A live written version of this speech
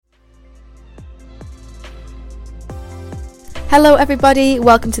Hello everybody,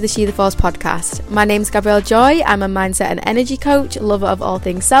 welcome to the She the Force podcast. My name's Gabrielle Joy, I'm a mindset and energy coach, lover of all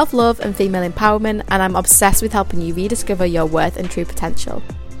things self-love and female empowerment, and I'm obsessed with helping you rediscover your worth and true potential.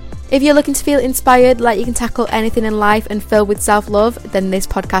 If you're looking to feel inspired, like you can tackle anything in life and fill with self-love, then this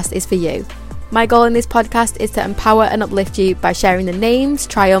podcast is for you. My goal in this podcast is to empower and uplift you by sharing the names,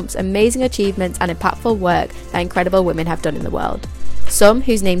 triumphs, amazing achievements and impactful work that incredible women have done in the world. Some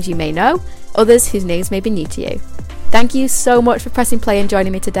whose names you may know, others whose names may be new to you. Thank you so much for pressing play and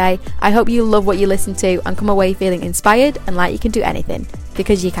joining me today. I hope you love what you listen to and come away feeling inspired and like you can do anything,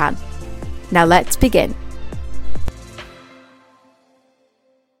 because you can. Now let's begin.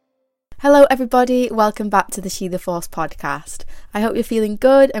 Hello everybody, welcome back to the She the Force podcast. I hope you're feeling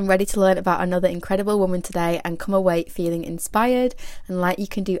good and ready to learn about another incredible woman today and come away feeling inspired and like you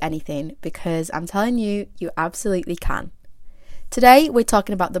can do anything, because I'm telling you, you absolutely can. Today, we're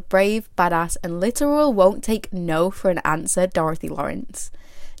talking about the brave, badass, and literal won't take no for an answer, Dorothy Lawrence.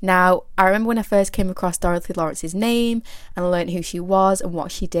 Now, I remember when I first came across Dorothy Lawrence's name and learned who she was and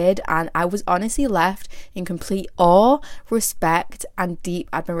what she did, and I was honestly left in complete awe, respect, and deep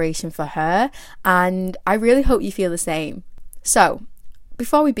admiration for her, and I really hope you feel the same. So,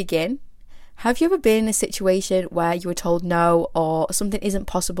 before we begin, have you ever been in a situation where you were told no or something isn't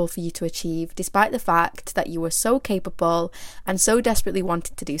possible for you to achieve despite the fact that you were so capable and so desperately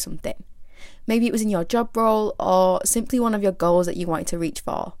wanted to do something? Maybe it was in your job role or simply one of your goals that you wanted to reach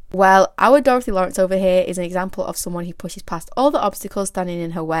for. Well, our Dorothy Lawrence over here is an example of someone who pushes past all the obstacles standing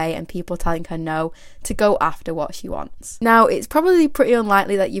in her way and people telling her no to go after what she wants. Now, it's probably pretty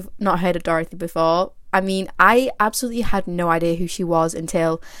unlikely that you've not heard of Dorothy before. I mean, I absolutely had no idea who she was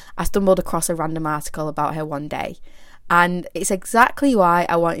until I stumbled across a random article about her one day. And it's exactly why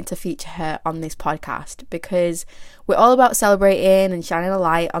I wanted to feature her on this podcast, because we're all about celebrating and shining a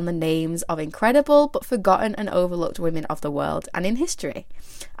light on the names of incredible but forgotten and overlooked women of the world and in history.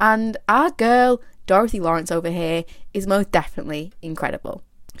 And our girl, Dorothy Lawrence over here, is most definitely incredible.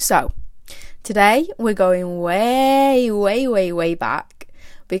 So, today we're going way back,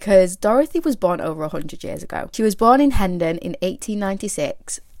 because Dorothy was born over 100 years ago. She was born in Hendon in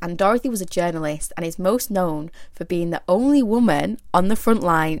 1896, and Dorothy was a journalist and is most known for being the only woman on the front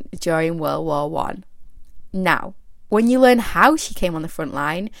line during World War I. Now, when you learn how she came on the front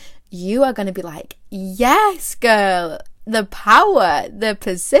line, you are going to be like, yes, girl, the power, the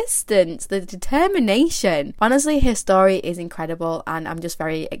persistence, the determination. Honestly, her story is incredible, and I'm just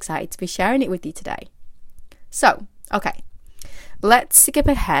very excited to be sharing it with you today. So, okay. Let's skip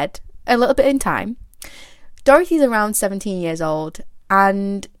ahead a little bit in time. Dorothy's around 17 years old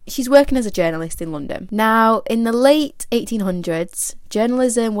and she's working as a journalist in London. Now, in the late 1800s,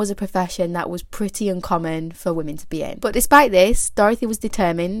 journalism was a profession that was pretty uncommon for women to be in. But despite this, Dorothy was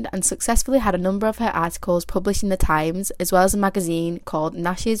determined and successfully had a number of her articles published in the Times, as well as a magazine called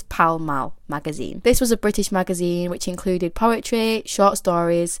Nash's Pall Mall magazine. This was a British magazine which included poetry, short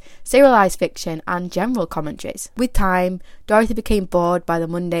stories, serialised fiction, and general commentaries. With time, Dorothy became bored by the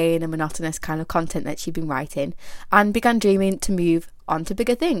mundane and monotonous kind of content that she'd been writing and began dreaming to move on to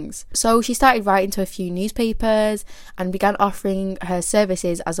bigger things. So she started writing to a few newspapers and began offering her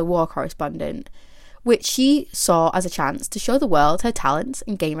services as a war correspondent, which she saw as a chance to show the world her talents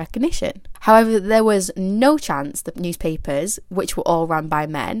and gain recognition. However, there was no chance that newspapers, which were all run by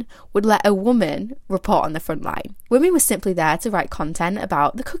men, would let a woman report on the front line. Women were simply there to write content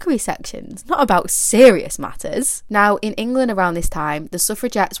about the cookery sections, not about serious matters. Now, in England around this time, the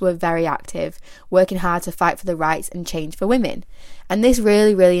suffragettes were very active, working hard to fight for the rights and change for women. And this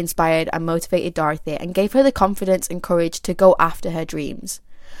really inspired and motivated Dorothy and gave her the confidence and courage to go after her dreams.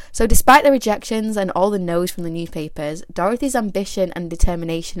 So despite the rejections and all the no's from the newspapers, Dorothy's ambition and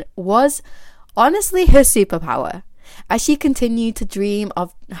determination was honestly her superpower, as she continued to dream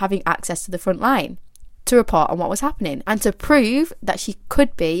of having access to the front line, to report on what was happening, and to prove that she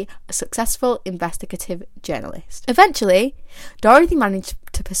could be a successful investigative journalist. Eventually, Dorothy managed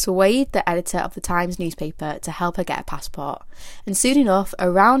to persuade the editor of the Times newspaper to help her get a passport, and soon enough,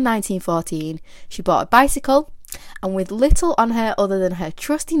 around 1914, she bought a bicycle, and with little on her other than her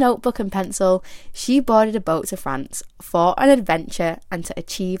trusty notebook and pencil, she boarded a boat to France for an adventure and to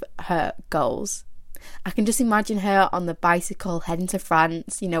achieve her goals. I can just imagine her on the bicycle heading to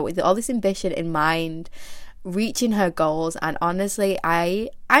France, with all this ambition in mind, reaching her goals, and honestly,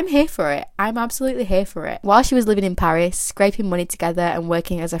 I'm here for it. I'm absolutely here for it. While she was living in Paris, scraping money together and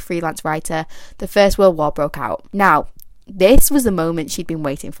working as a freelance writer, the First World War broke out. Now, this was the moment she'd been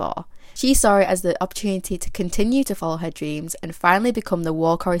waiting for. She saw it as the opportunity to continue to follow her dreams and finally become the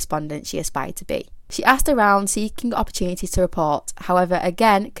war correspondent she aspired to be. She asked around, seeking opportunities to report, however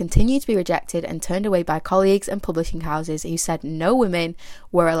again continued to be rejected and turned away by colleagues and publishing houses who said no women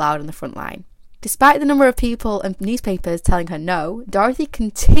were allowed on the front line. Despite the number of people and newspapers telling her no, Dorothy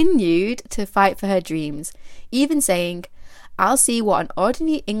continued to fight for her dreams, even saying, "I'll see what an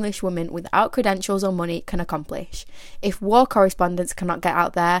ordinary English woman without credentials or money can accomplish. If war correspondents cannot get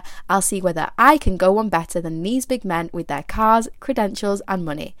out there, I'll see whether I can go one better than these big men with their cars, credentials and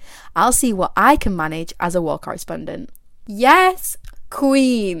money. I'll see what I can manage as a war correspondent." Yes,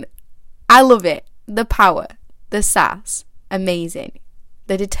 Queen. I love it. The power, the sass, amazing.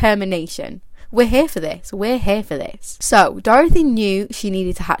 The determination. We're here for this. We're here for this. So, Dorothy knew she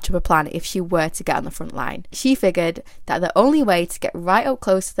needed to hatch up a plan if she were to get on the front line. She figured that the only way to get right up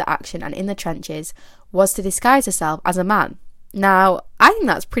close to the action and in the trenches was to disguise herself as a man. Now, I think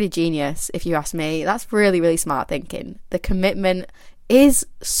that's pretty genius, if you ask me. That's really, really smart thinking. The commitment is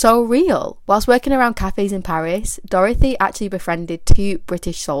so real. Whilst working around cafes in Paris, Dorothy actually befriended 2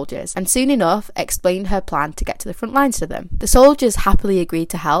 British soldiers and soon enough explained her plan to get to the front lines to them. The soldiers happily agreed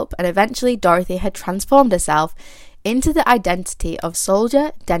to help, and eventually Dorothy had transformed herself into the identity of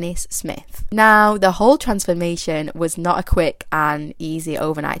Soldier Dennis Smith. Now, the whole transformation was not a quick and easy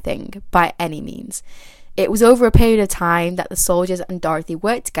overnight thing by any means. It was over a period of time that the soldiers and Dorothy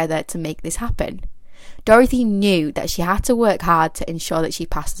worked together to make this happen. Dorothy knew that she had to work hard to ensure that she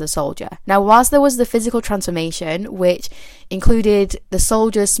passed as a soldier. Now, whilst there was the physical transformation, which included the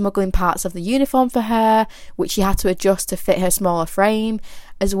soldiers smuggling parts of the uniform for her, which she had to adjust to fit her smaller frame,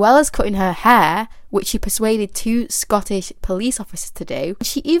 as well as cutting her hair, which she persuaded 2 Scottish police officers to do,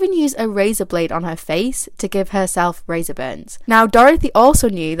 she even used a razor blade on her face to give herself razor burns. Now, Dorothy also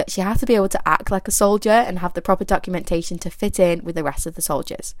knew that she had to be able to act like a soldier and have the proper documentation to fit in with the rest of the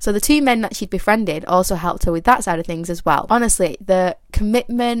soldiers. So the 2 men that she'd befriended also helped her with that side of things as well. Honestly, the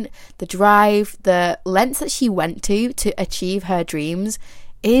commitment, the drive, the lengths that she went to achieve her dreams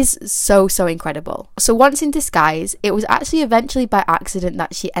is so incredible. So once in disguise, it was actually eventually by accident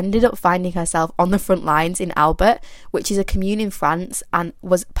that she ended up finding herself on the front lines in Albert, which is a commune in France, and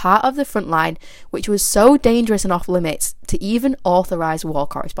was part of the front line, which was so dangerous and off limits to even authorise war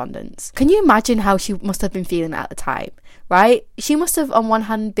correspondence. Can you imagine how she must have been feeling at the time, right? She must have on one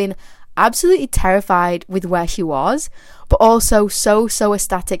hand been absolutely terrified with where she was, but also so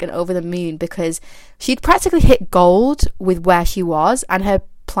ecstatic and over the moon because she'd practically hit gold with where she was, and her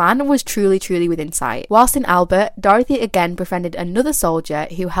plan was truly within sight. Whilst in Albert, Dorothy again befriended another soldier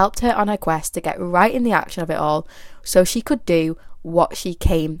who helped her on her quest to get right in the action of it all so she could do what she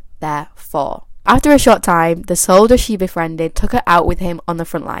came there for. After a short time, the soldier she befriended took her out with him on the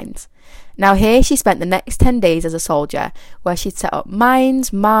front lines. Now here she spent the next 10 days as a soldier, where she'd set up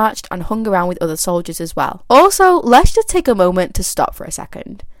mines, marched and hung around with other soldiers as well. Also, let's just take a moment to stop for a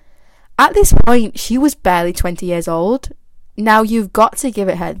second. At this point, she was barely 20 years old. Now you've got to give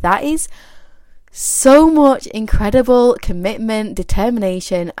it her. That is so much incredible commitment,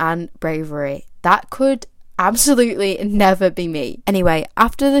 determination and bravery. That could absolutely never be me. Anyway,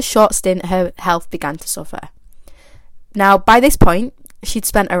 after the short stint, her health began to suffer. Now, by this point, she'd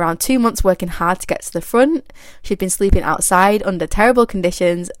spent around 2 months working hard to get to the front. She'd been sleeping outside under terrible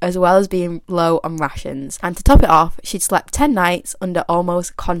conditions, as well as being low on rations. And to top it off, she'd slept 10 nights under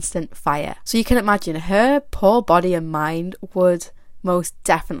almost constant fire. So you can imagine her poor body and mind would most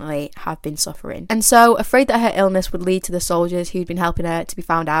definitely have been suffering. And so, afraid that her illness would lead to the soldiers who'd been helping her to be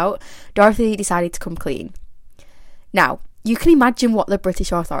found out, Dorothy decided to come clean. Now, you can imagine what the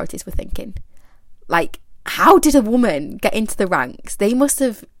British authorities were thinking. Like, how did a woman get into the ranks? They must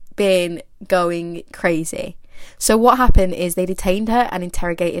have been going crazy. So what happened is they detained her and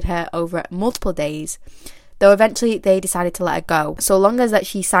interrogated her over multiple days, though eventually they decided to let her go, so long as that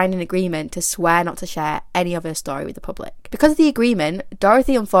she signed an agreement to swear not to share any of her story with the public. Because of the agreement,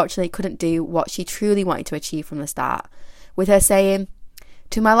 Dorothy unfortunately couldn't do what she truly wanted to achieve from the start, with her saying,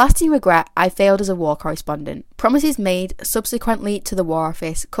 "To my lasting regret, I failed as a war correspondent. Promises made subsequently to the War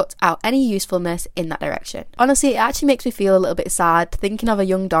Office cut out any usefulness in that direction." Honestly, it actually makes me feel a little bit sad thinking of a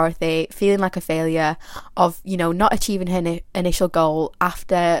young Dorothy feeling like a failure of, not achieving her initial goal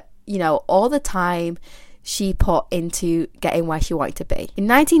after, all the time she put into getting where she wanted to be. In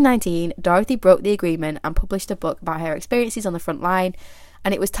 1919, Dorothy broke the agreement and published a book about her experiences on the front line,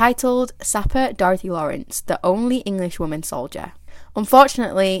 and it was titled Sapper Dorothy Lawrence, the Only English Woman Soldier.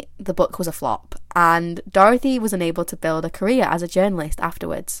 Unfortunately, the book was a flop, and Dorothy was unable to build a career as a journalist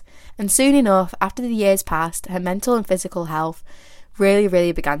afterwards. And soon enough, after the years passed, her mental and physical health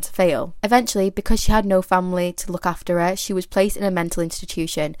really began to fail. Eventually, because she had no family to look after her, she was placed in a mental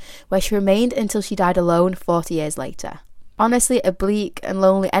institution, where she remained until she died alone 40 years later. Honestly, a bleak and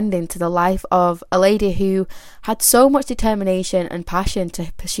lonely ending to the life of a lady who had so much determination and passion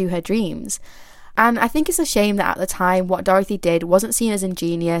to pursue her dreams. And I think it's a shame that at the time what Dorothy did wasn't seen as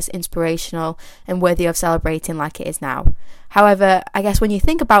ingenious, inspirational, and worthy of celebrating like it is now. However, I guess when you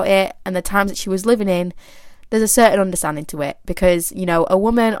think about it and the times that she was living in, there's a certain understanding to it because, a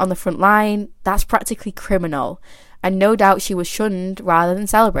woman on the front line, that's practically criminal. And no doubt she was shunned rather than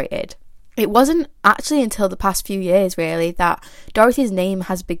celebrated. It wasn't actually until the past few years, really, that Dorothy's name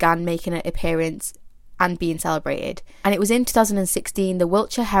has begun making an appearance and being celebrated. And it was in 2016 the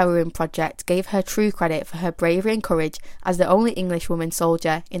Wiltshire Heroine Project gave her true credit for her bravery and courage as the only English woman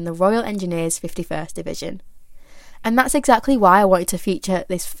soldier in the Royal Engineers 51st Division. And that's exactly why I wanted to feature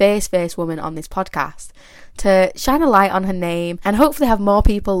this fierce woman on this podcast, to shine a light on her name and hopefully have more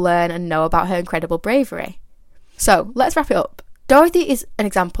people learn and know about her incredible bravery. So, let's wrap it up. Dorothy is an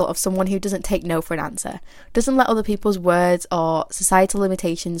example of someone who doesn't take no for an answer, doesn't let other people's words or societal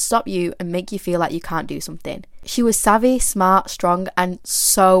limitations stop you and make you feel like you can't do something. She was savvy, smart, strong, and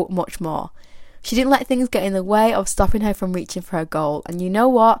so much more. She didn't let things get in the way of stopping her from reaching for her goal, and you know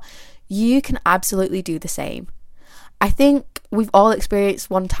what? You can absolutely do the same. I think we've all experienced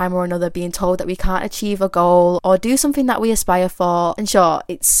one time or another being told that we can't achieve a goal or do something that we aspire for, and sure,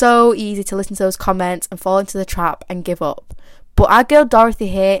 it's so easy to listen to those comments and fall into the trap and give up. But our girl Dorothy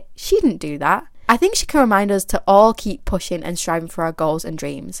here, she didn't do that. I think she can remind us to all keep pushing and striving for our goals and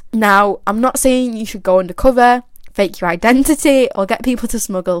dreams. Now, I'm not saying you should go undercover, fake your identity, or get people to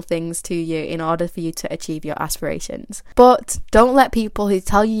smuggle things to you in order for you to achieve your aspirations. But don't let people who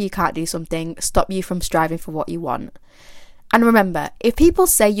tell you can't do something stop you from striving for what you want. And remember, if people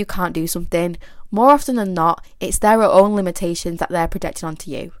say you can't do something, more often than not, it's their own limitations that they're projecting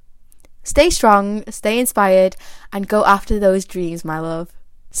onto you. Stay strong, stay inspired, and go after those dreams, my love.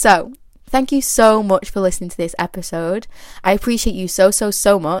 So, thank you so much for listening to this episode. I appreciate you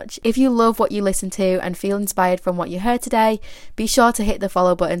so much. If you love what you listen to and feel inspired from what you heard today, be sure to hit the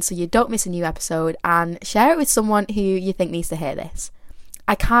follow button so you don't miss a new episode and share it with someone who you think needs to hear this.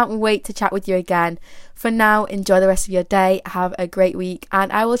 I can't wait to chat with you again. For now, enjoy the rest of your day, have a great week,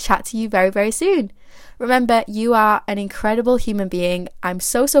 and I will chat to you very soon. Remember, you are an incredible human being. I'm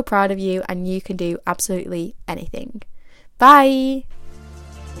so proud of you, and you can do absolutely anything. Bye!